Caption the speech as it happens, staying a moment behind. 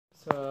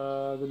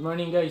Good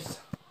morning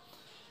guys.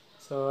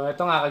 So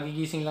ito nga,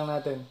 kagigising lang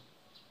natin.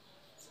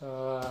 So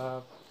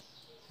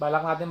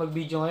balak natin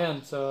mag-video ngayon.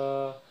 So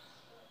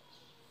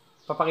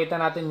papakita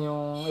natin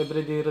yung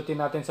everyday routine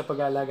natin sa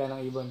pag-aalaga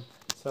ng ibon.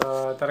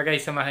 So tara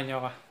guys, samahan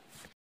niyo ako.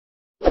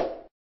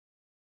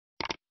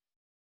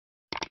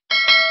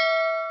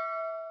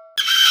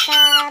 So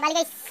bali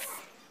guys,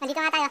 nandito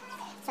nga tayo.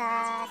 So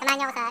samahan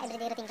niyo ako sa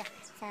everyday routine ko.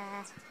 So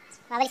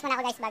mawalis muna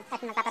ako guys bag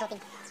at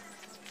magpaparoutine.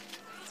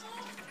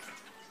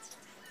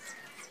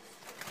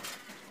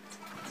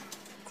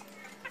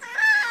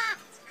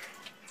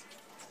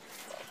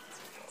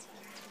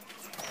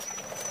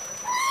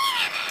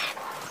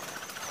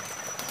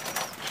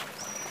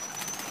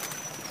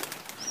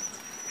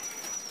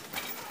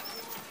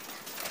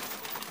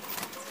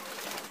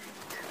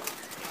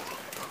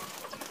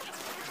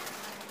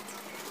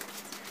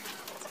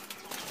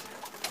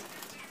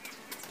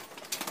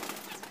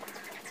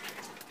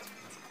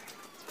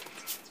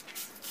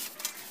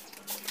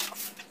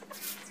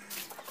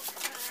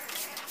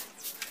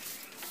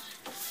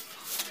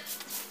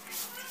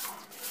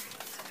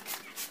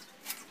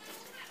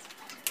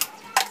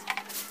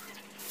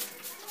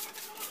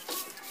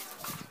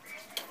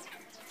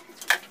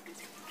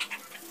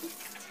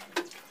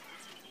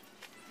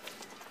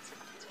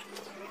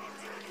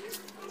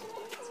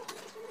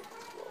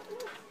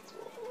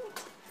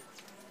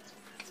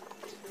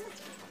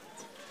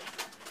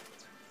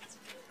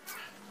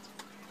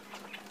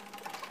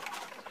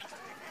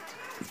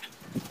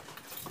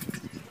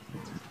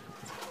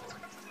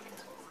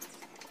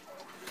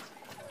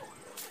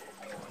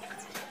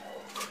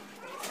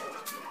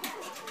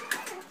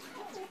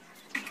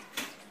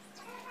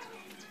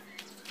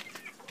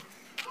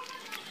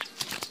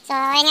 So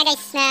ayun nga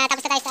guys,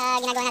 tapos na tayo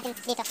sa ginagawa natin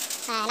dito.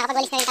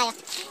 Nakapag-walis na rin tayo.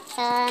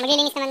 So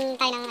maglilinis naman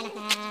tayo ng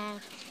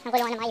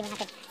kulungan ng mga ibon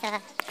natin.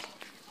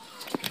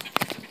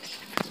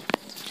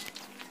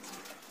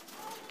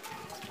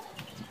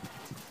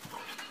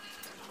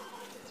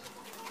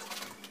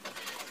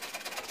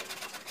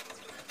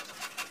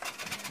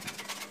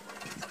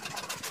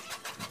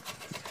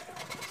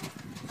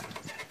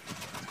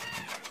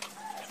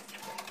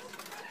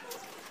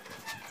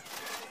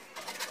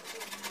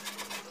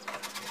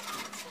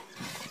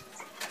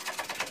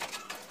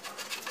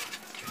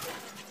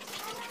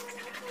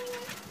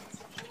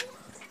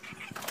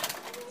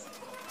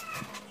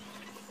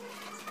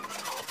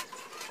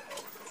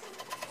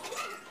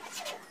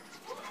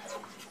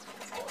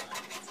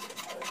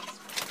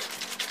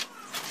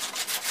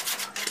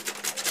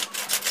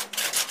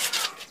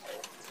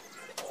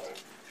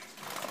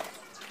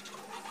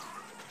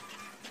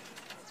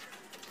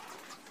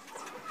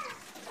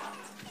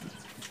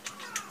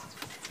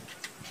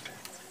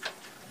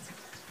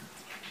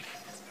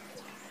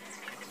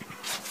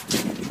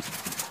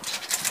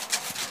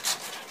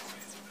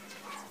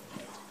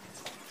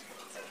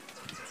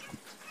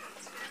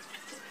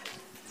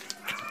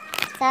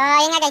 So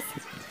ayun nga guys,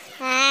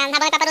 habang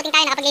nagpaparoutine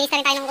tayo, nakapaglinis na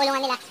rin tayo ng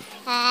kulungan nila.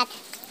 At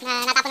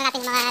natapon na natin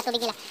yung mga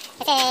tubig nila.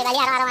 Kasi bali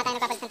araw-araw nga tayo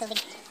nagpapalit ng tubig.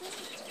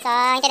 So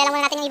hintay na lang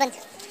muna natin yung ibon.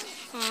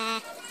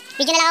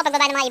 Video na lang ako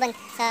pagbaba ng mga ibon.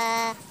 So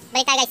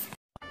balik tayo guys.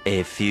 A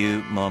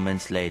few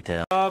moments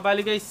later. So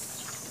bali guys,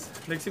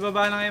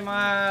 nagsibaba na yung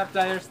mga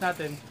flyers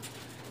natin.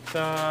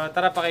 So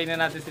tara, pakainin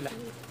natin sila.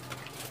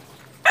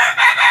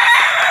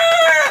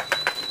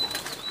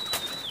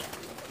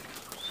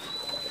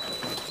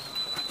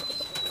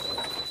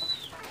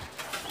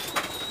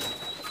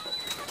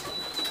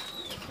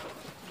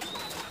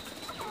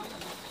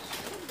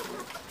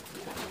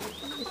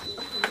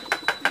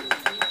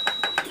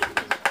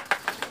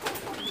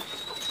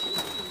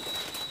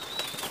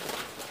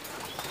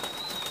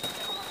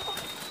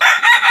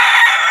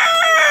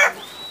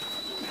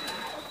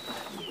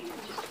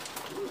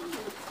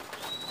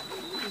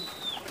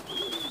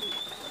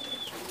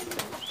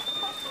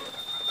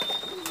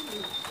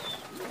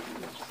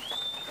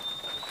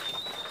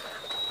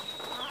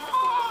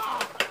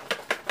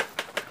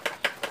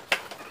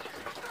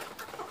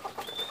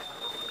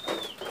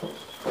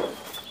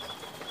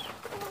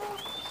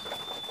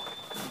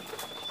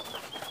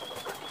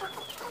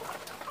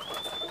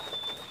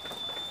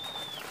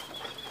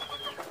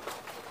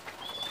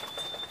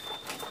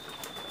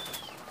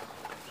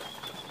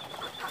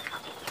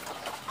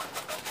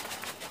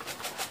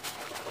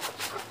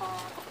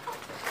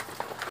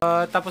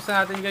 Tapos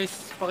na natin guys,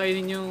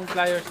 pakainin yung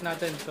flyers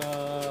natin. So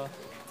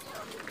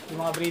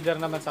yung mga breeder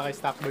naman sa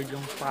stockbird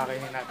yung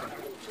pakakainin natin.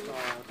 So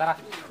tara.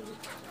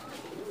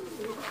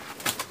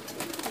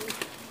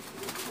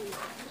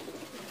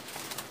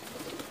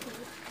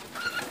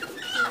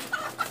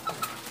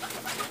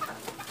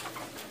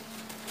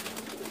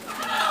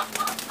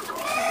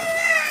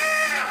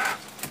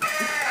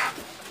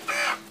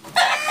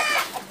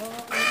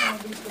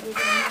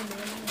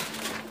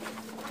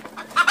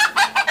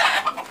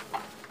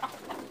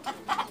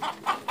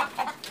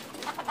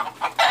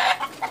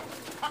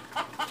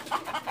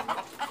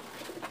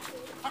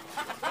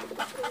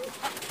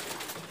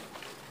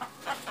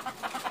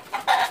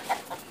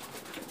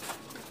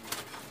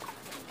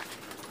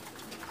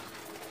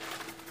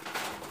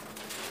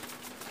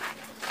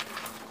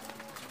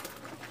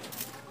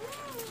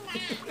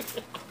 Diyan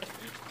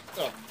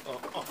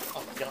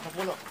ka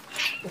puno.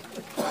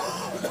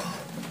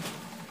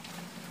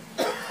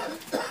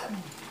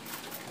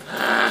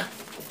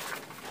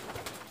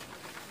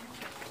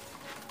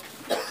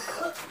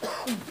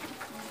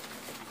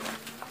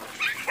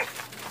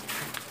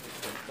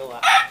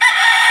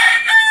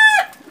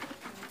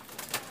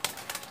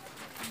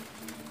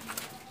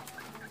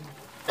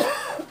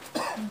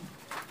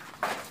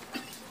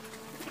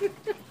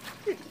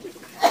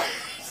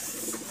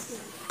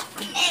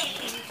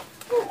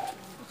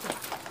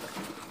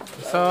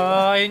 So,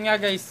 ayun nga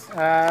guys.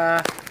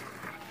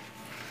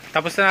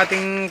 Tapos na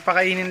nating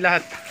pakainin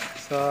lahat.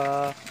 So,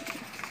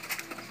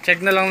 check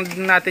na lang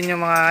natin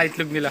yung mga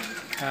itlog nila.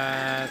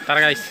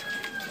 Tara guys.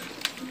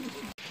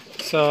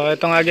 So,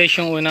 ito nga guys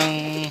yung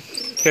unang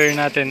pair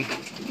natin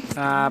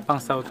na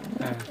pang south.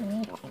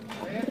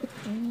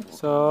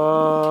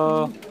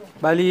 So,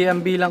 bali ang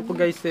bilang ko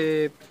guys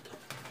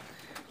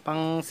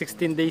pang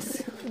 16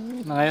 days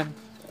na ngayon.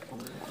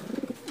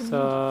 So,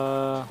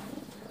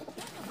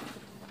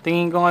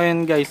 tingin ko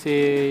ngayon guys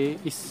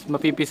is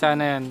mapipisa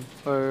na yan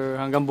or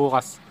hanggang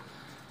bukas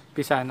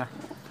pisa na.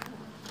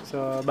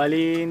 So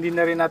bali hindi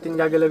na rin natin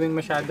gagalawin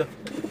masyado.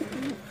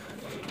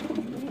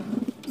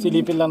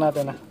 Silipin lang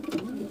natin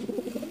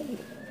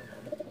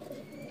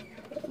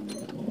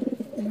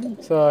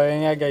So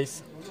ayun nga guys.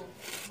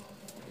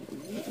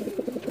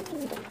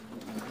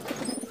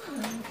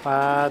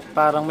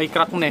 Parang may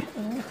crack na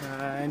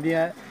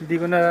hindi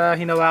ko na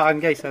hinawakan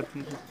guys at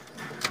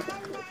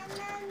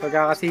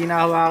pagka kasi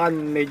hinahawakan,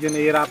 medyo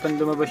nahihirapan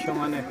lumabas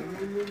yung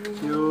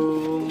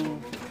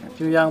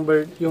yung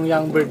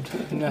young bird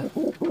na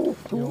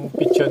yung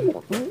pigeon.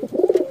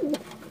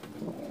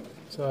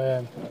 So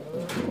ayan.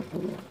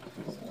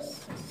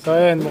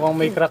 Mukhang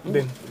may crack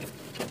din.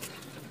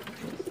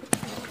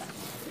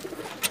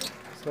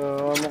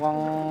 So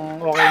mukhang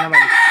okay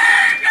naman.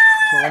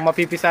 Mukhang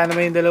mapipisa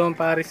naman yung dalawang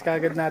pares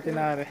kagad natin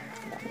are.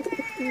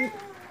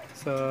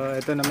 So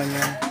ito naman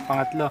yung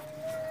pangatlo.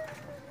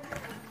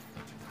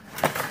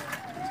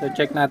 So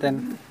check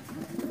natin.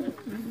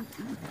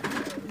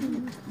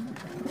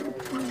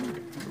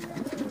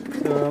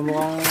 So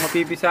mukhang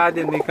mapipisa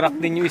din, may crack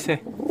din yung isa.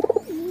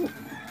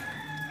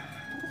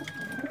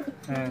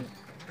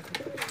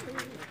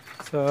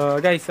 So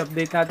guys,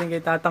 update natin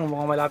kay Tatang,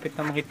 mukhang malapit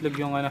na mangitlog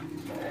yung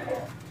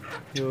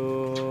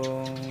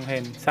yung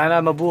hen. Sana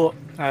mabuo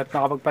at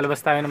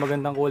makapagpalabas tayo ng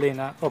magandang kulay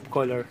na off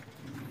color.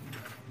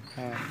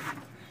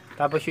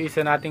 Tapos yung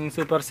isa nating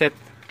super set,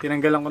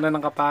 tinanggalan ko na ng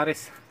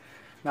kapares.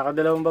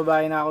 Nakadalawang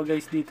babae na ako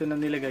guys dito na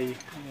nilagay.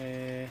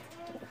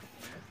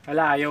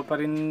 Wala, ayaw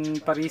pa rin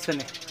parisan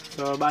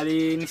So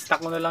bali ni-stack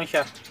ko na lang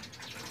siya.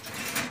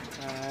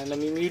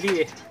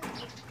 Namimili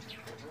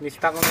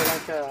Ni-stack ko na lang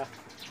siya.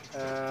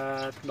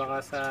 At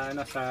baka sa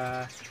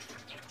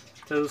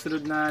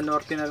susunod na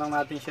norte na lang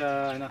natin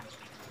siya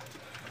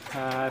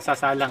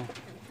sasalang.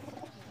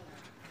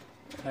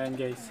 Ayan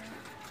guys.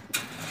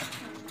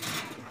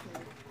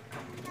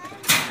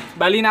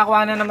 Bali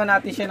nakuha na naman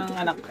natin siya ng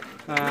anak.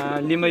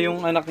 5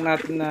 yung anak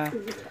natin na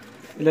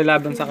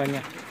ilalaban sa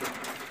kanya.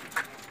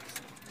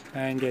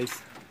 Ayan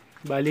guys.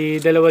 Bali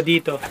 2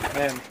 dito.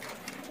 Ayan.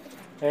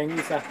 Ayan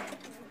yung isa.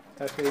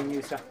 Tapos yung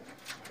isa.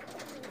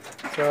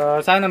 So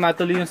sana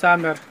matuloy yung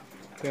summer.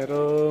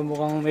 Pero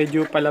mukhang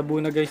medyo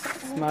palabo na guys.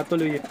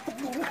 Matuloy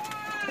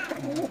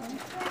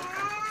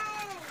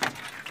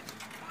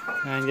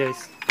Ayan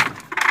guys.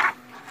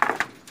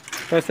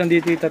 Tapos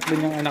nandito yung 3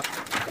 niyang anak.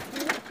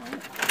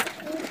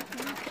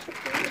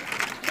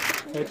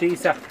 Ito yung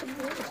isa.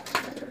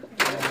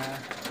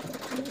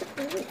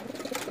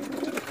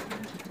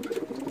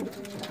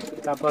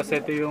 Tapos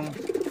ito yung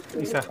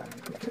isa.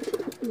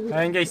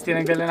 Ayan guys,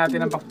 tinanggalan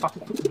natin ang pakpak.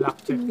 Black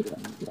check.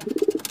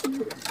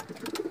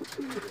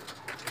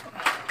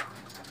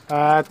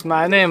 At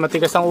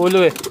matigas ang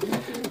ulo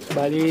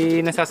Bali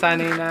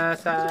nasasanay na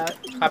sa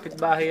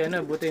kapitbahay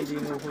buti hindi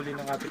inuhuli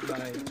ng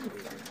kapitbahay.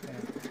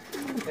 Ayan.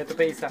 Ito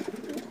pa isa.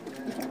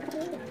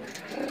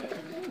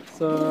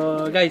 So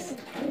guys,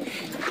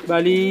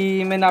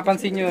 bali may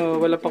napansin nyo,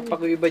 wala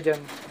pakpak yung iba dyan.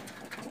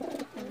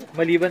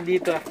 Maliban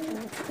dito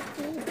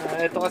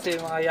ito kasi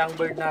mga young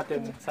bird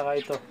natin, saka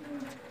ito.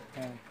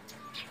 Ayan.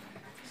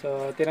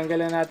 So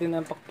tinanggalan natin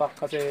ang pakpak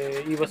kasi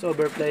iwas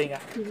overfly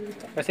nga.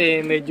 Kasi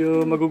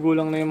medyo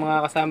magugulang na yung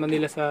mga kasama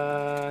nila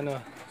sa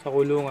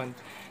kulungan.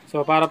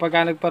 So para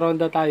pagka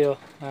nagparonda tayo,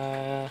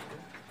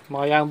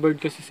 mga young bird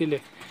kasi sila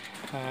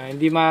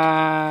hindi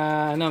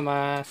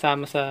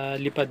masama sa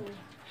lipad.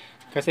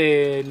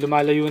 Kasi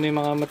lumalayo na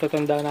yung mga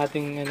matatanda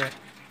nating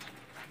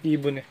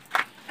ibon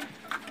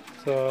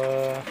So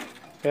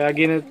kaya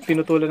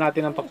tinutulan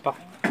natin ang pakpak.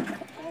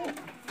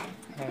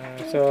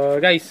 So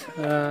guys,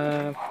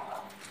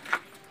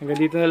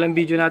 hanggang dito na lang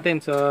video natin.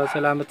 So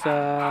salamat sa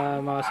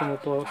mga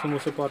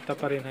sumusuporta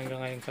pa rin hanggang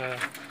ngayon sa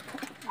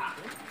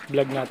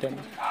vlog natin.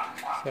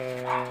 So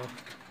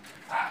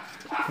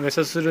hanggang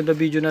sa susunod na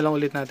video na lang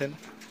ulit natin.